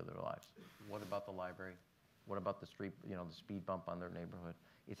how they live their lives. What about the library? What about the street, the speed bump on their neighborhood?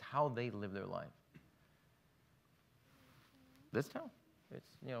 It's how they live their life. This town,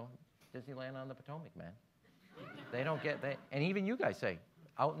 it's, Disneyland on the Potomac, man. They don't get that. And even you guys say,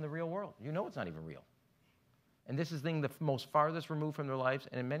 out in the real world, it's not even real. And this is the most farthest removed from their lives,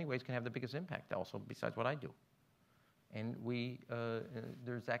 and in many ways can have the biggest impact also, besides what I do. And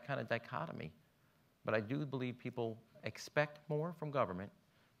there's that kind of dichotomy. But I do believe people expect more from government,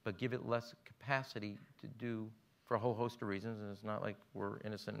 but give it less capacity to do for a whole host of reasons, and it's not like we're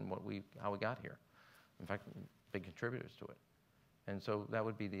innocent in how we got here. In fact, big contributors to it. And so that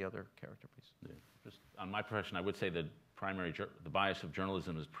would be the other character piece. Yeah. Just on my profession, I would say the bias of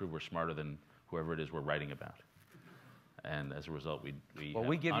journalism is prove we're smarter than whoever it is we're writing about. And as a result, we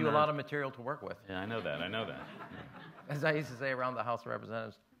give you a lot of material to work with. Yeah, I know that. Yeah. As I used to say around the House of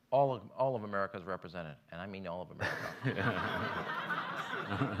Representatives, all of America is represented, and I mean all of America.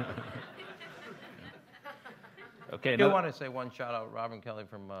 Okay. I do want to say one shout out, Robin Kelly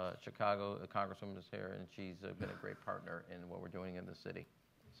from Chicago, the Congresswoman is here, and she's been a great partner in what we're doing in the city.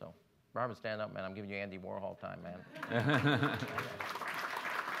 So, Robin, stand up, man. I'm giving you Andy Warhol time, man.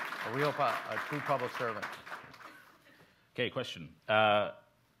 A true public servant. Okay, question.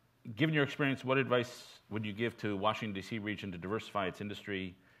 Given your experience, what advice would you give to Washington, D.C. region to diversify its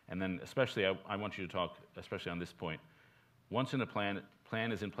industry? And then especially, I want you to talk, especially on this point, once the plan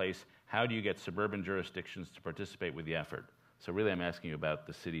is in place, how do you get suburban jurisdictions to participate with the effort? So really, I'm asking you about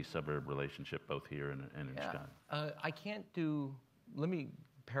the city-suburb relationship, both here and in Chicago. I can't let me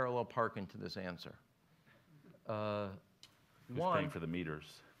parallel park into this answer. Who's paying for the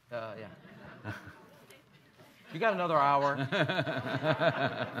meters? Yeah. You got another hour.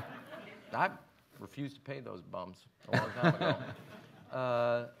 I refused to pay those bums a long time ago.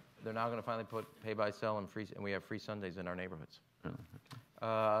 They're now going to finally put pay by sell and we have free Sundays in our neighborhoods.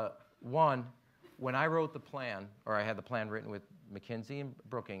 One, when I wrote the plan, or I had the plan written with McKinsey and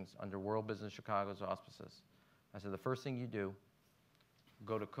Brookings under World Business Chicago's auspices, I said the first thing you do,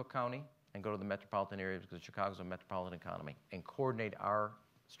 go to Cook County and go to the metropolitan areas because Chicago's a metropolitan economy, and coordinate our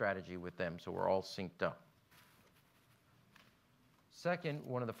strategy with them so we're all synced up. Second,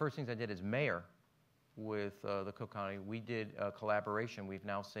 one of the first things I did as mayor with the Cook County, we did a collaboration. We've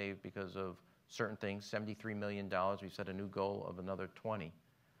now saved, because of certain things, $73 million. We've set a new goal of another 20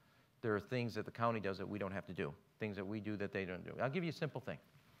 there are things that the county does that we don't have to do, things that we do that they don't do. I'll give you a simple thing.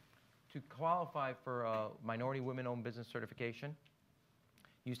 To qualify for a minority women-owned business certification,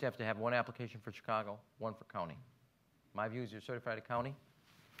 you used to have one application for Chicago, one for county. My view is you're certified at county,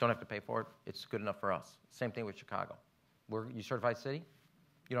 don't have to pay for it. It's good enough for us. Same thing with Chicago. You certified city,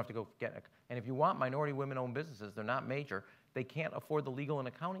 you don't have to go get it. And if you want minority women-owned businesses, they're not major, they can't afford the legal and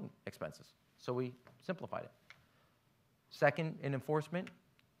accounting expenses. So we simplified it. Second, in enforcement,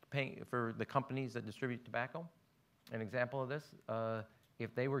 paying for the companies that distribute tobacco. An example of this,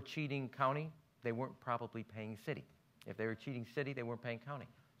 if they were cheating county, they weren't probably paying city. If they were cheating city, they weren't paying county.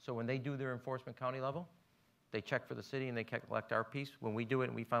 So when they do their enforcement county level, they check for the city and they collect our piece. When we do it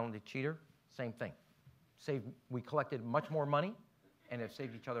and we found a cheater, same thing. We collected much more money and have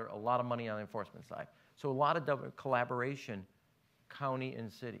saved each other a lot of money on the enforcement side. So a lot of collaboration, county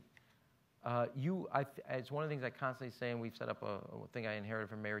and city. It's one of the things I constantly say, and we've set up a thing I inherited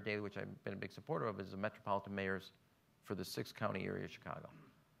from Mayor Daley, which I've been a big supporter of, is the Metropolitan Mayors for the 6-county area of Chicago.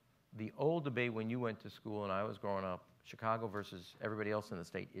 The old debate when you went to school and I was growing up, Chicago versus everybody else in the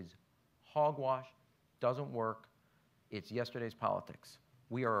state, is hogwash, doesn't work, it's yesterday's politics.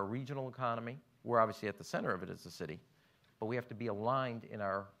 We are a regional economy. We're obviously at the center of it as the city, but we have to be aligned in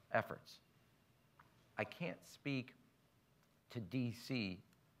our efforts. I can't speak to D.C.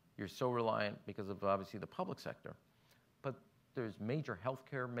 You're so reliant because of obviously the public sector, but there's major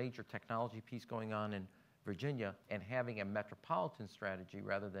healthcare, major technology piece going on in Virginia, and having a metropolitan strategy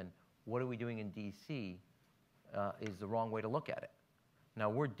rather than what are we doing in D.C. Is the wrong way to look at it. Now,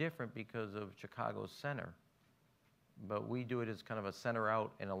 we're different because of Chicago's center, but we do it as kind of a center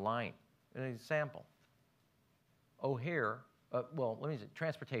out and a line. An example, O'Hare, let me say,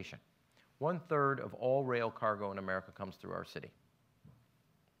 transportation. 1/3 of all rail cargo in America comes through our city.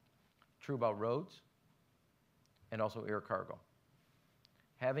 True about roads and also air cargo.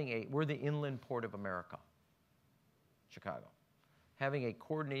 We're the inland port of America, Chicago. Having a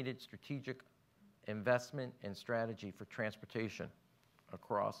coordinated strategic investment and strategy for transportation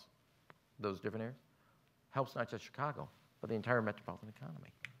across those different areas helps not just Chicago, but the entire metropolitan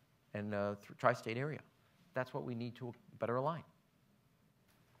economy and tri-state area. That's what we need to better align.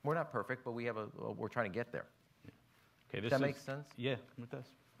 We're not perfect, but we're trying to get there. Yeah. Okay, does that make sense? Yeah, it does.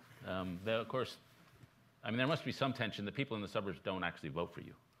 Of course, there must be some tension. The people in the suburbs don't actually vote for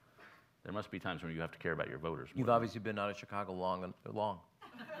you. There must be times when you have to care about your voters. You've obviously been out of Chicago long.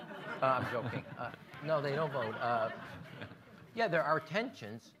 I'm joking. No, they don't vote. Yeah, there are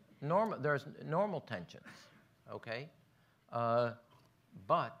tensions. There's normal tensions, okay?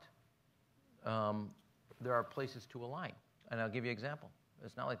 But there are places to align. And I'll give you an example.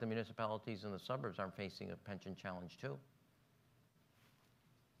 It's not like the municipalities in the suburbs aren't facing a pension challenge too.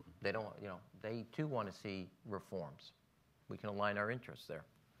 They don't, they too want to see reforms. We can align our interests there.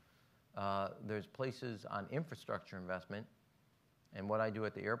 There's places on infrastructure investment, and what I do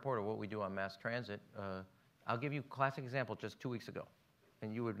at the airport or what we do on mass transit. I'll give you a classic example just 2 weeks ago,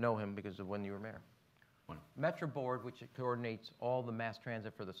 and you would know him because of when you were mayor. Metro Board, which coordinates all the mass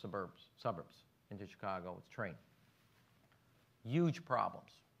transit for the suburbs into Chicago, it's train. Huge problems.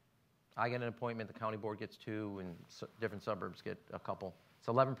 I get an appointment, the county board gets 2, and different suburbs get a couple. It's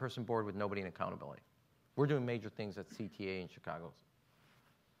an 11-person board with nobody in accountability. We're doing major things at CTA in Chicago.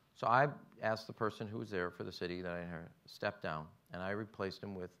 So I asked the person who was there for the city that I had step down, and I replaced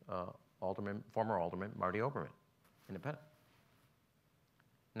him with former Alderman Marty Oberman, independent.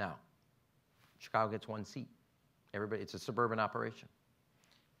 Now, Chicago gets 1 seat. It's a suburban operation.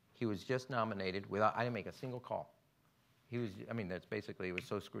 He was just nominated I didn't make a single call. That's basically, it was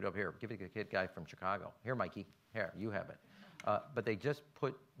so screwed up. Here, give it to the kid guy from Chicago. Here, Mikey, here, you have it. But they just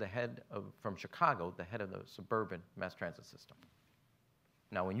put from Chicago, the head of the suburban mass transit system.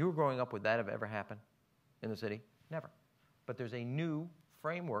 Now, when you were growing up, would that have ever happened in the city? Never. But there's a new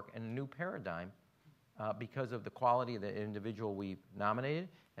framework and a new paradigm because of the quality of the individual we nominated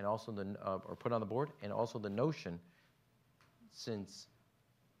and also or put on the board, and also the notion, since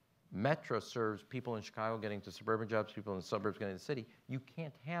Metro serves people in Chicago getting to suburban jobs, people in the suburbs getting to the city, you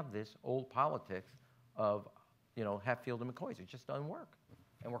can't have this old politics of Hatfield and McCoy's. It just doesn't work,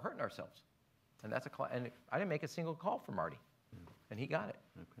 and we're hurting ourselves. And and I didn't make a single call for Marty, and he got it.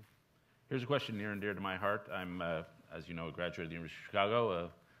 Okay. Here's a question near and dear to my heart. I'm, as you know, a graduate of the University of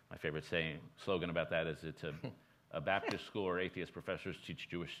Chicago. My favorite slogan about that is it's a Baptist school where atheist professors teach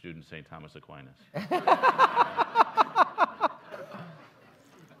Jewish students St. Thomas Aquinas.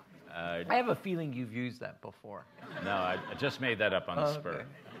 I have a feeling you've used that before. No, I just made that up on the spur.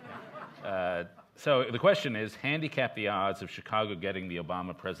 Okay. So the question is, handicap the odds of Chicago getting the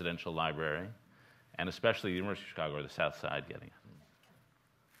Obama Presidential Library, and especially the University of Chicago or the South Side getting it.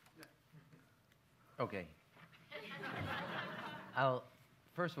 Okay.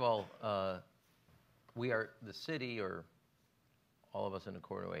 First of all, we are the city, or all of us in the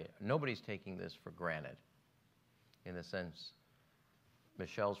Corridor, nobody's taking this for granted. In the sense,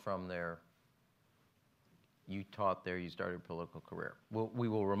 Michelle's from there. You taught there. You started a political career. We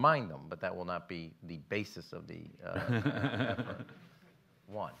will remind them, but that will not be the basis of the effort.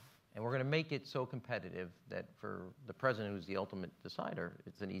 One. And we're going to make it so competitive that for the president, who's the ultimate decider,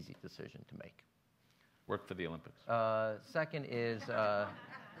 it's an easy decision to make. Work for the Olympics. Second is...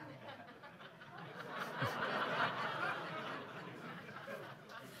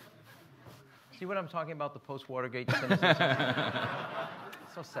 See what I'm talking about, the post-Watergate cynicism?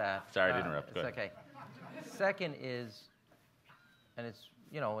 So sad. Sorry to interrupt. It's okay. Second is, and it's,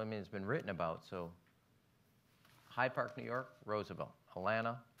 it's been written about, so Hyde Park, New York, Roosevelt.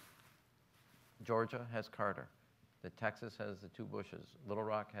 Atlanta, Georgia has Carter. Texas has the two Bushes. Little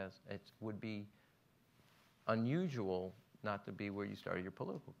Rock has, it would be unusual not to be where you started your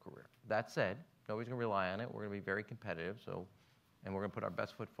political career. That said, nobody's going to rely on it. We're going to be very competitive, and we're going to put our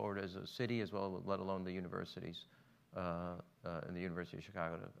best foot forward as a city, as well, let alone the universities, and the University of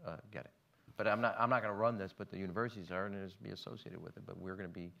Chicago to get it. But I'm not going to run this, but the universities are, and it'll be associated with it. But we're going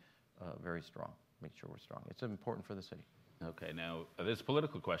to be very strong. Make sure we're strong. It's important for the city. Okay. Now, this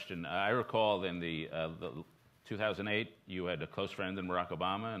political question. I recall in the 2008, you had a close friend in Barack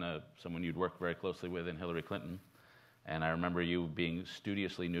Obama and someone you'd worked very closely with in Hillary Clinton. And I remember you being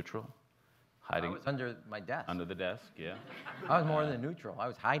studiously neutral, hiding. I was under my desk. Under the desk, yeah. I was more than neutral. I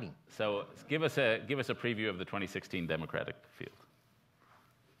was hiding. So give us a preview of the 2016 Democratic field.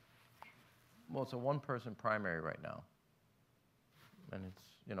 Well, it's a one-person primary right now, and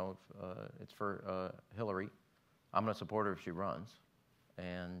it's for Hillary. I'm going to support her if she runs,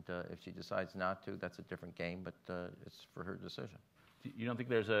 and if she decides not to, that's a different game. But it's for her decision. You don't think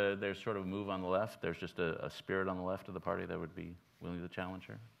there's sort of a move on the left? There's just a spirit on the left of the party that would be willing to challenge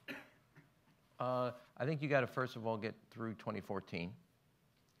her? I think you got to first of all get through 2014,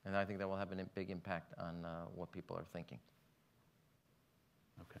 and I think that will have a big impact on what people are thinking.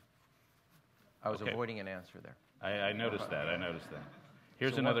 Okay. I was avoiding an answer there. I noticed that.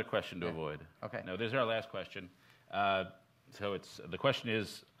 Here's another question to avoid. Okay. No, this is our last question. So the question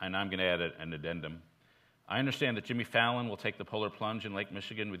is, and I'm going to add an addendum. I understand that Jimmy Fallon will take the polar plunge in Lake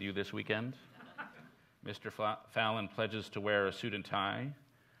Michigan with you this weekend. Mr. Fallon pledges to wear a suit and tie.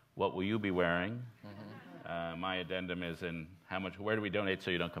 What will you be wearing? Mm-hmm. My addendum is where do we donate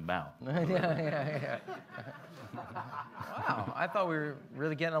so you don't come out? Yeah. Wow, I thought we were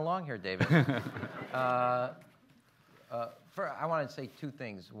really getting along here, David. I want to say two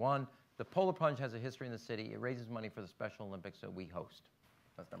things. One, the polar plunge has a history in the city. It raises money for the Special Olympics that we host.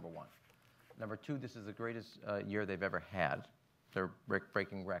 That's number one. Number two, this is the greatest year they've ever had. They're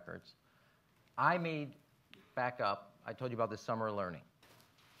breaking records. I told you about this summer learning.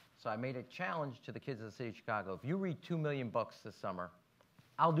 So I made a challenge to the kids of the city of Chicago. If you read 2 million books this summer,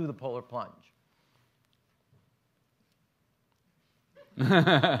 I'll do the polar plunge.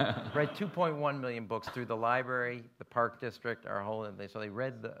 Read 2.1 million books through the library, the Park District, our whole. So they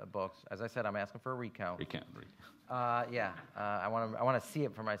read the books. As I said, I'm asking for a recount. I want to see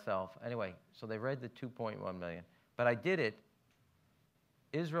it for myself. Anyway, so they read the 2.1 million. But I did it.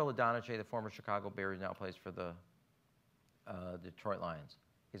 Israel Adonijah, the former Chicago Bear, now plays for the Detroit Lions.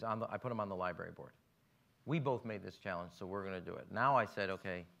 I put him on the library board. We both made this challenge, so we're going to do it. Now I said,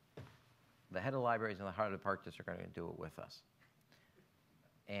 okay, the head of the libraries and the heart of the Park District are going to do it with us.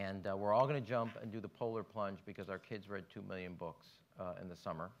 And we're all going to jump and do the polar plunge because our kids read 2 million books in the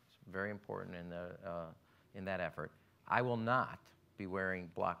summer. It's very important in that effort. I will not be wearing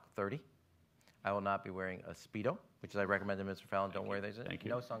Block 30. I will not be wearing a Speedo, which I recommend to Mr. Fallon. Don't wear those. Thank you.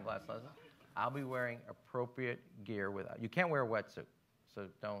 No sunglasses. I'll be wearing appropriate gear. You can't wear a wetsuit, so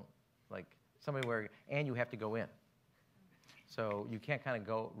don't somebody wear. And you have to go in. So you can't kind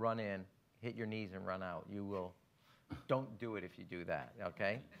of run in, hit your knees, and run out. You will. Don't do it if you do that,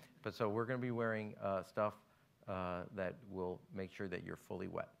 okay? But so we're going to be wearing stuff that will make sure that you're fully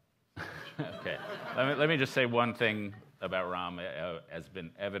wet. Okay. Let me just say one thing about Rahm. Has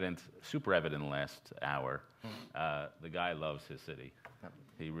been super evident in the last hour. The guy loves his city.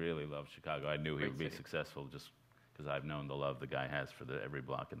 He really loves Chicago. I knew he would be successful just because I've known the love the guy has for every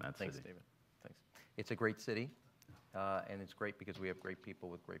block in that city. Thanks, David. Thanks. It's a great city, and it's great because we have great people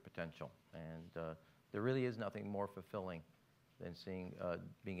with great potential. And there really is nothing more fulfilling than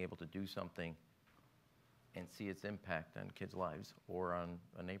being able to do something and see its impact on kids' lives or on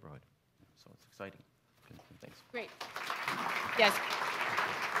a neighborhood. So it's exciting. Thanks. Great. Yes.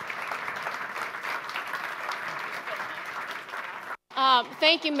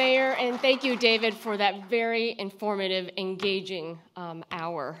 Thank you, Mayor, and thank you, David, for that very informative, engaging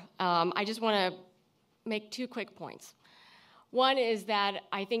hour. I just want to make 2 quick points. One is that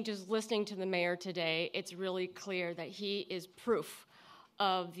I think just listening to the mayor today, it's really clear that he is proof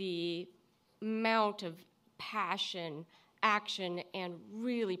of the amount of passion, action, and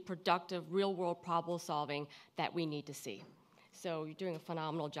really productive real-world problem solving that we need to see. So you're doing a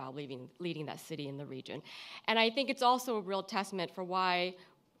phenomenal job leading that city in the region. And I think it's also a real testament for why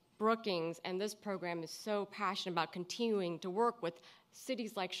Brookings and this program is so passionate about continuing to work with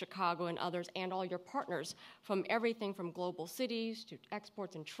cities like Chicago and others and all your partners, from everything from global cities to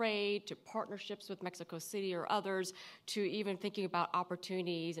exports and trade to partnerships with Mexico City or others to even thinking about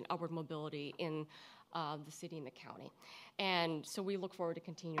opportunities and upward mobility in the city and the county. And so we look forward to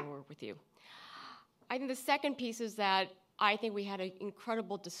continuing to work with you. I think the second piece is that I think we had an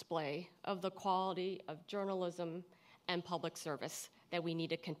incredible display of the quality of journalism and public service that we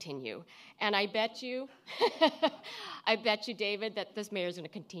need to continue. And I bet you, David, that this mayor is going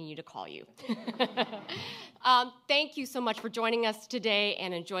to continue to call you. Thank you so much for joining us today,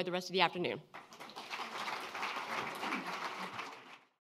 and enjoy the rest of the afternoon.